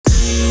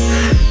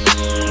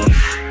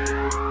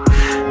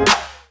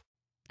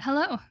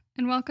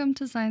welcome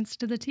to Science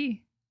to the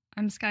T.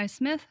 I'm Sky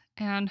Smith,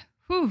 and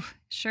whew,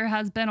 sure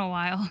has been a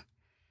while.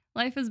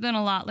 Life has been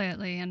a lot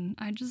lately, and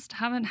I just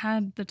haven't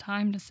had the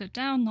time to sit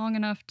down long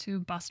enough to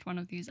bust one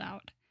of these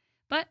out.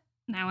 But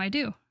now I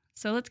do,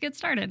 so let's get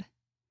started.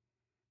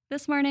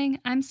 This morning,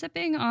 I'm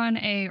sipping on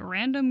a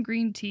random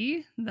green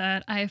tea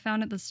that I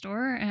found at the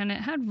store, and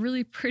it had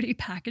really pretty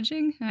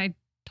packaging. I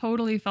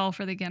totally fell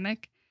for the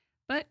gimmick,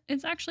 but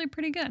it's actually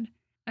pretty good.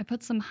 I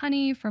put some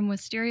honey from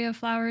wisteria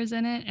flowers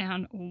in it,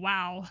 and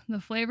wow, the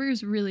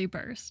flavors really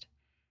burst.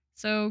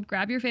 So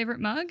grab your favorite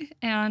mug,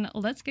 and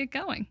let's get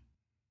going.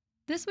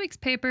 This week's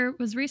paper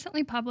was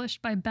recently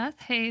published by Beth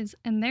Hayes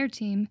and their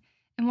team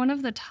in one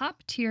of the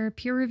top-tier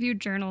peer-reviewed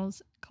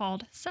journals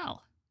called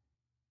Cell.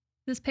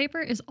 This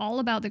paper is all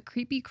about the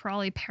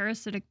creepy-crawly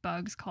parasitic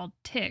bugs called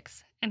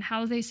ticks and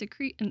how they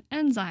secrete an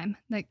enzyme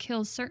that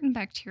kills certain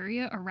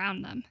bacteria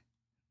around them.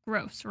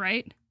 Gross,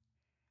 right?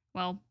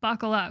 Well,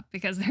 buckle up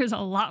because there's a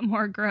lot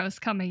more gross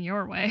coming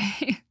your way.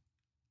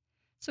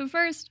 So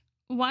first,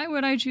 why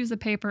would I choose a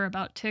paper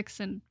about ticks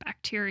and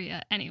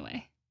bacteria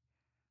anyway?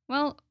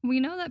 Well, we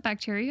know that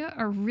bacteria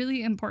are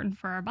really important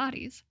for our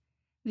bodies.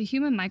 The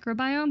human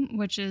microbiome,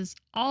 which is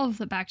all of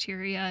the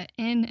bacteria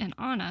in and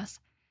on us,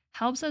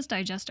 helps us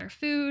digest our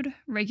food,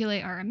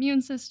 regulate our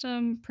immune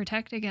system,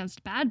 protect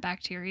against bad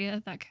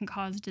bacteria that can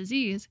cause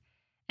disease,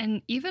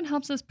 and even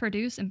helps us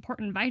produce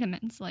important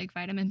vitamins like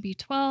vitamin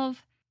B12,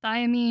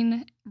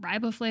 thiamine,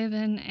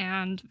 riboflavin,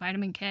 and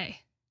vitamin K.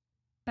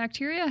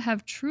 Bacteria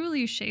have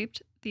truly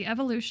shaped the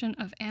evolution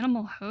of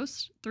animal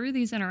hosts through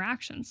these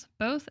interactions,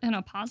 both in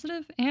a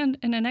positive and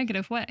in a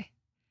negative way.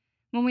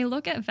 When we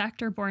look at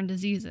vector-borne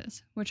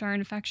diseases, which are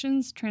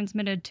infections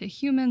transmitted to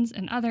humans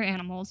and other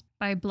animals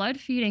by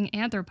blood-feeding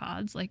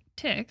arthropods like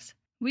ticks,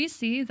 we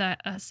see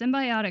that a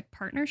symbiotic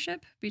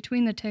partnership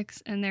between the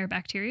ticks and their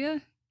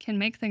bacteria can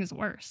make things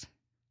worse.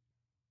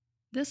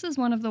 This is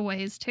one of the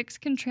ways ticks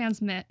can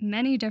transmit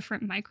many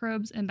different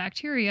microbes and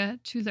bacteria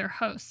to their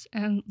hosts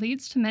and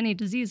leads to many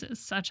diseases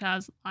such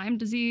as Lyme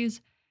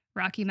disease,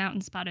 Rocky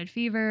Mountain spotted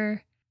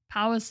fever,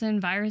 Powassan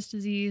virus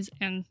disease,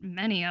 and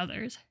many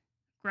others.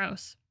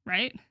 Gross,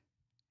 right?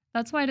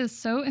 That's why it is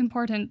so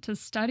important to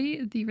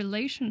study the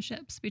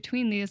relationships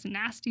between these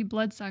nasty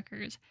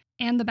bloodsuckers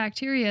and the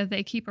bacteria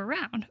they keep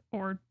around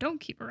or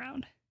don't keep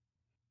around.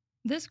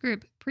 This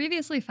group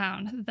previously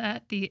found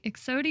that the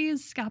Ixodes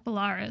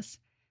scapularis,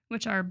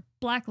 which are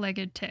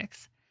black-legged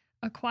ticks,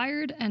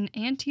 acquired an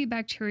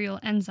antibacterial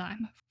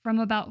enzyme from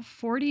about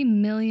 40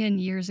 million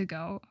years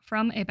ago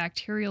from a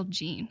bacterial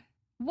gene.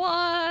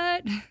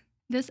 What?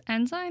 This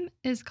enzyme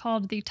is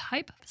called the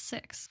type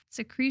 6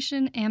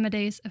 secretion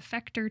amidase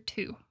effector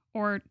 2,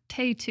 or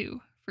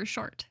TAY2 for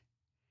short.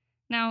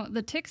 Now,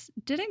 the ticks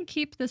didn't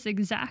keep this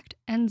exact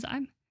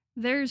enzyme.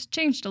 Theirs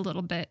changed a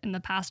little bit in the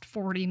past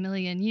 40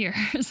 million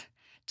years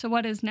to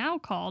what is now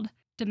called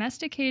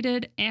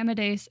domesticated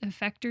amidase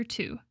effector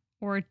 2,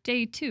 or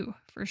DAY2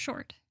 for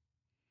short.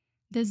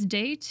 This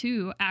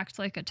DAY2 acts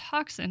like a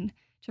toxin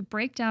to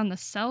break down the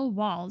cell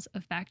walls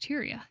of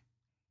bacteria.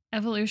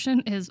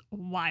 Evolution is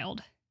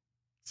wild.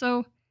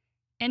 So,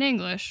 in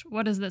English,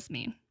 what does this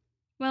mean?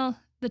 Well,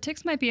 the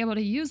ticks might be able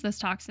to use this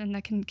toxin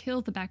that can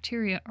kill the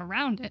bacteria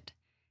around it,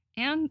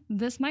 and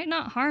this might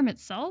not harm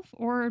itself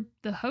or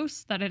the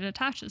hosts that it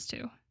attaches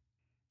to.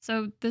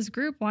 So this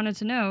group wanted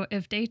to know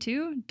if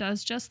DAY2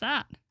 does just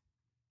that.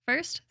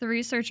 First, the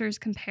researchers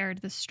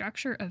compared the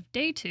structure of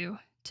DAY2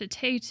 to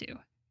TAY2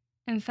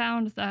 and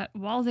found that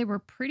while they were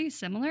pretty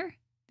similar,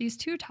 these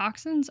two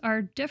toxins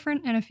are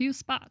different in a few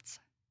spots.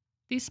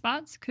 These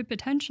spots could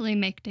potentially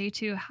make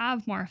DAY2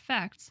 have more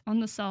effects on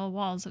the cell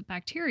walls of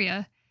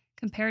bacteria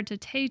compared to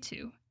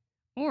TAY2,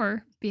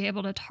 or be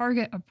able to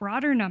target a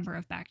broader number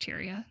of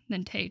bacteria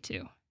than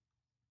TAY2.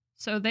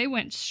 So they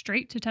went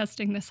straight to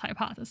testing this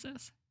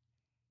hypothesis.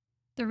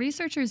 The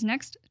researchers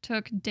next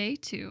took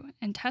DAY2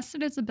 and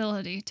tested its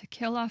ability to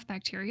kill off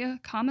bacteria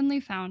commonly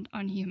found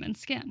on human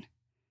skin.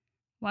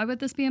 Why would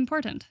this be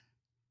important?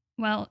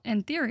 Well,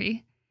 in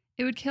theory,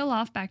 it would kill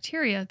off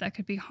bacteria that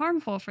could be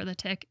harmful for the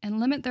tick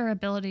and limit their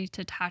ability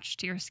to attach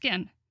to your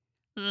skin.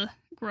 Ugh,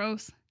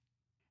 gross.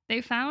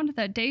 They found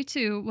that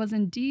DAY2 was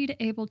indeed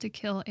able to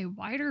kill a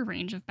wider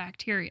range of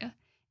bacteria,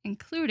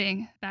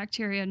 including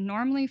bacteria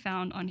normally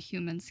found on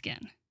human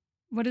skin.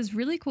 What is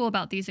really cool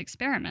about these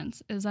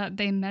experiments is that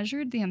they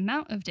measured the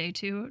amount of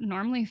DAY2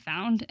 normally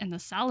found in the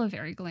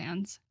salivary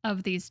glands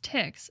of these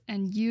ticks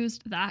and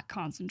used that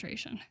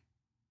concentration.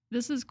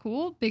 This is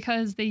cool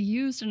because they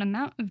used an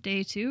amount of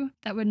DAY2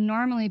 that would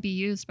normally be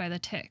used by the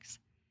ticks,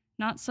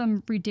 not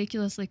some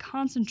ridiculously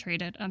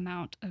concentrated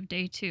amount of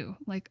DAY2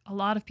 like a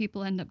lot of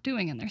people end up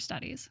doing in their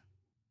studies.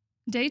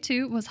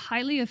 DAY2 was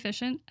highly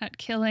efficient at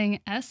killing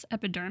S.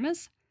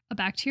 epidermis, a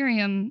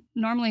bacterium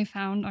normally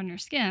found on your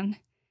skin,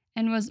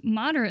 and was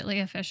moderately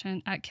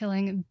efficient at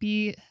killing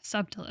B.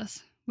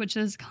 subtilis, which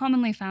is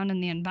commonly found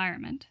in the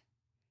environment.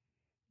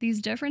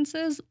 These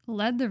differences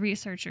led the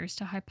researchers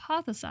to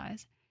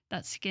hypothesize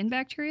that skin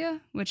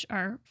bacteria, which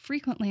are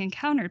frequently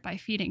encountered by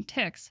feeding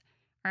ticks,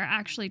 are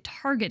actually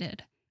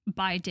targeted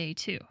by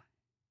DAY2.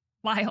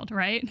 Wild,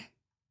 right?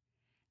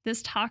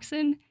 This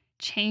toxin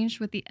changed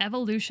with the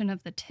evolution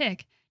of the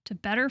tick to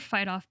better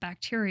fight off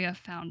bacteria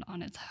found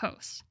on its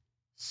host.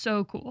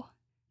 So cool.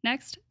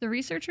 Next, the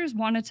researchers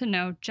wanted to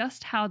know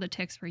just how the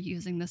ticks were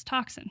using this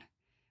toxin.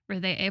 Were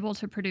they able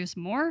to produce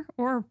more,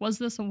 or was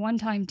this a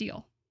one-time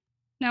deal?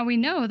 Now, we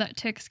know that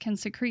ticks can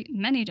secrete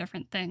many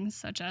different things,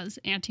 such as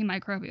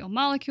antimicrobial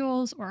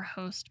molecules or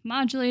host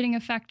modulating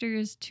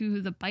effectors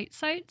to the bite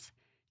sites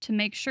to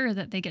make sure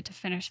that they get to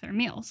finish their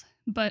meals.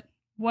 But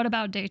what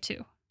about day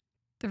 2?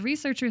 The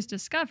researchers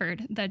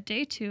discovered that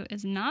day 2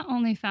 is not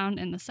only found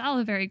in the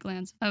salivary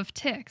glands of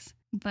ticks,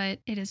 but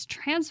it is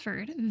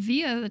transferred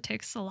via the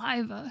tick's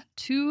saliva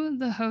to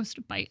the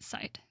host bite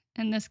site,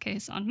 in this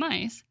case on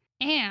mice,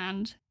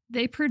 and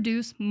they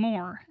produce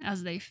more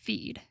as they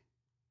feed.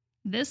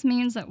 This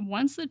means that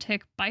once the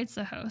tick bites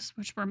a host,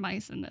 which were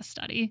mice in this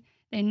study,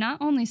 they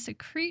not only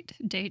secrete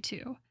day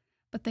 2,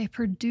 but they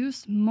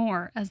produce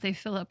more as they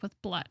fill up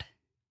with blood.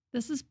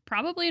 This is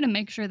probably to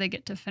make sure they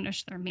get to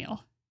finish their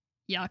meal.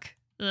 Yuck.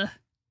 Ugh.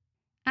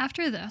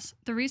 After this,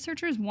 the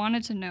researchers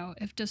wanted to know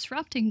if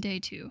disrupting day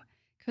 2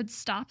 could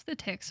stop the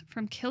ticks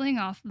from killing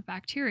off the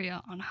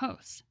bacteria on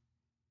hosts.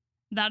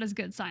 That is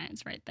good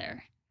science right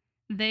there.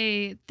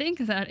 They think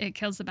that it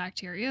kills the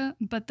bacteria,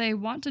 but they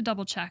want to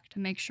double check to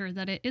make sure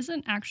that it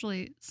isn't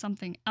actually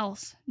something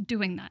else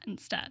doing that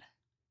instead.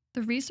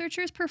 The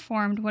researchers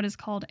performed what is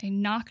called a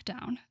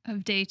knockdown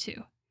of day 2.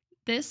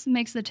 This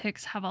makes the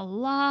ticks have a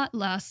lot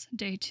less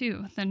day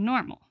 2 than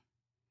normal.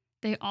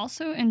 They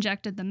also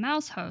injected the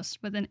mouse host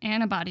with an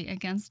antibody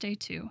against day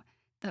 2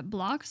 that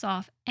blocks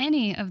off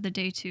any of the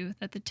day 2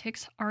 that the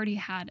ticks already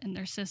had in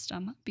their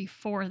system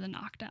before the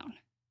knockdown.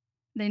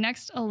 They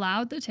next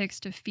allowed the ticks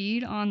to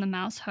feed on the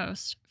mouse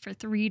host for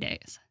 3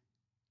 days.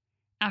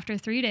 After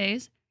 3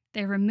 days,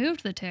 they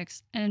removed the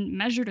ticks and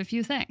measured a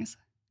few things.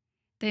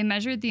 They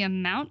measured the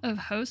amount of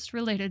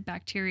host-related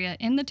bacteria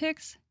in the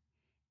ticks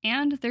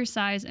and their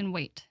size and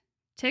weight.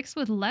 Ticks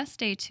with less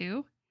day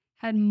 2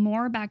 had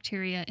more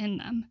bacteria in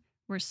them,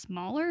 were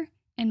smaller,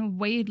 and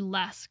weighed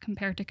less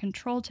compared to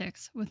control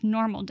ticks with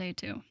normal day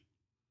 2.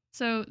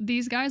 So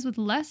these guys with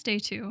less day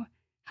 2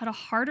 had a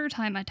harder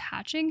time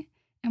attaching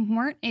and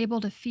weren't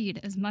able to feed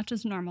as much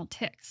as normal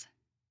ticks.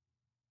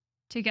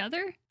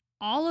 Together,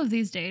 all of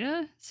these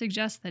data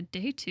suggest that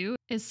day 2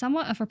 is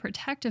somewhat of a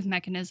protective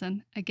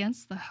mechanism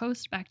against the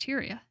host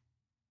bacteria.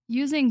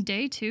 Using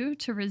day 2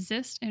 to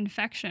resist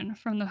infection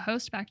from the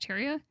host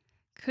bacteria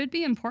could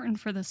be important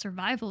for the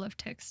survival of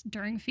ticks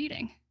during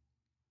feeding.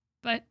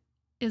 But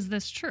is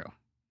this true?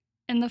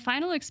 In the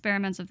final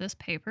experiments of this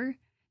paper,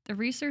 the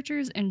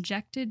researchers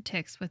injected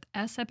ticks with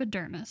S.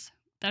 epidermis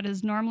that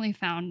is normally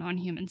found on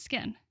human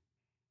skin.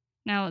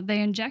 Now, they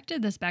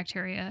injected this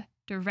bacteria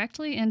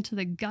directly into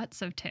the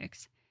guts of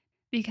ticks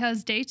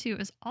because day 2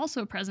 is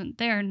also present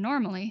there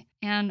normally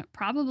and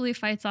probably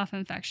fights off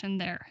infection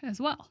there as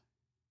well.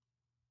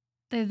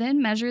 They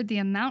then measured the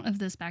amount of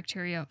this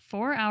bacteria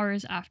 4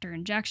 hours after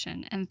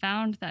injection and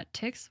found that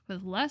ticks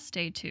with less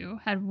day 2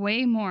 had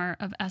way more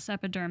of S.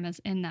 epidermis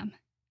in them.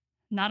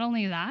 Not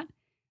only that,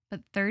 but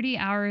 30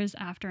 hours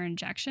after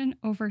injection,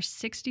 over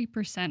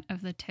 60%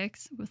 of the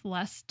ticks with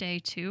less day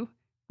 2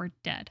 were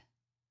dead.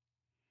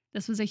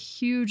 This was a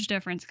huge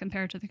difference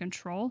compared to the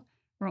control,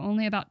 where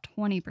only about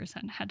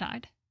 20% had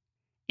died.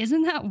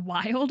 Isn't that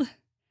wild?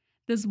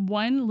 This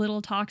one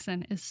little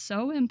toxin is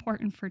so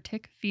important for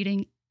tick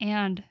feeding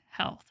and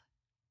health.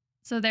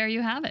 So there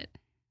you have it.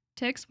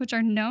 Ticks, which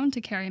are known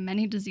to carry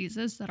many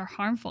diseases that are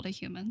harmful to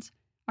humans,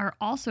 are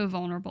also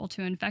vulnerable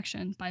to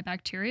infection by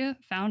bacteria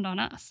found on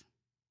us.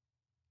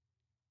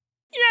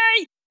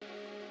 Yay!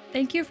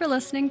 Thank you for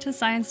listening to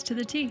Science to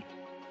the T.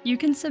 You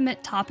can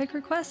submit topic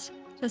requests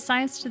to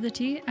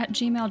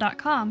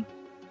sciencetotheT@gmail.com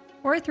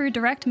or through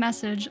direct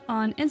message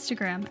on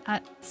Instagram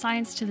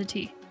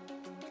 @sciencetotheT.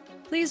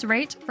 Please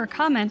rate or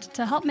comment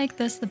to help make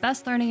this the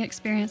best learning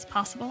experience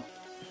possible.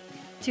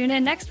 Tune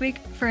in next week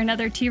for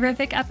another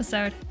T-rific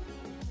episode.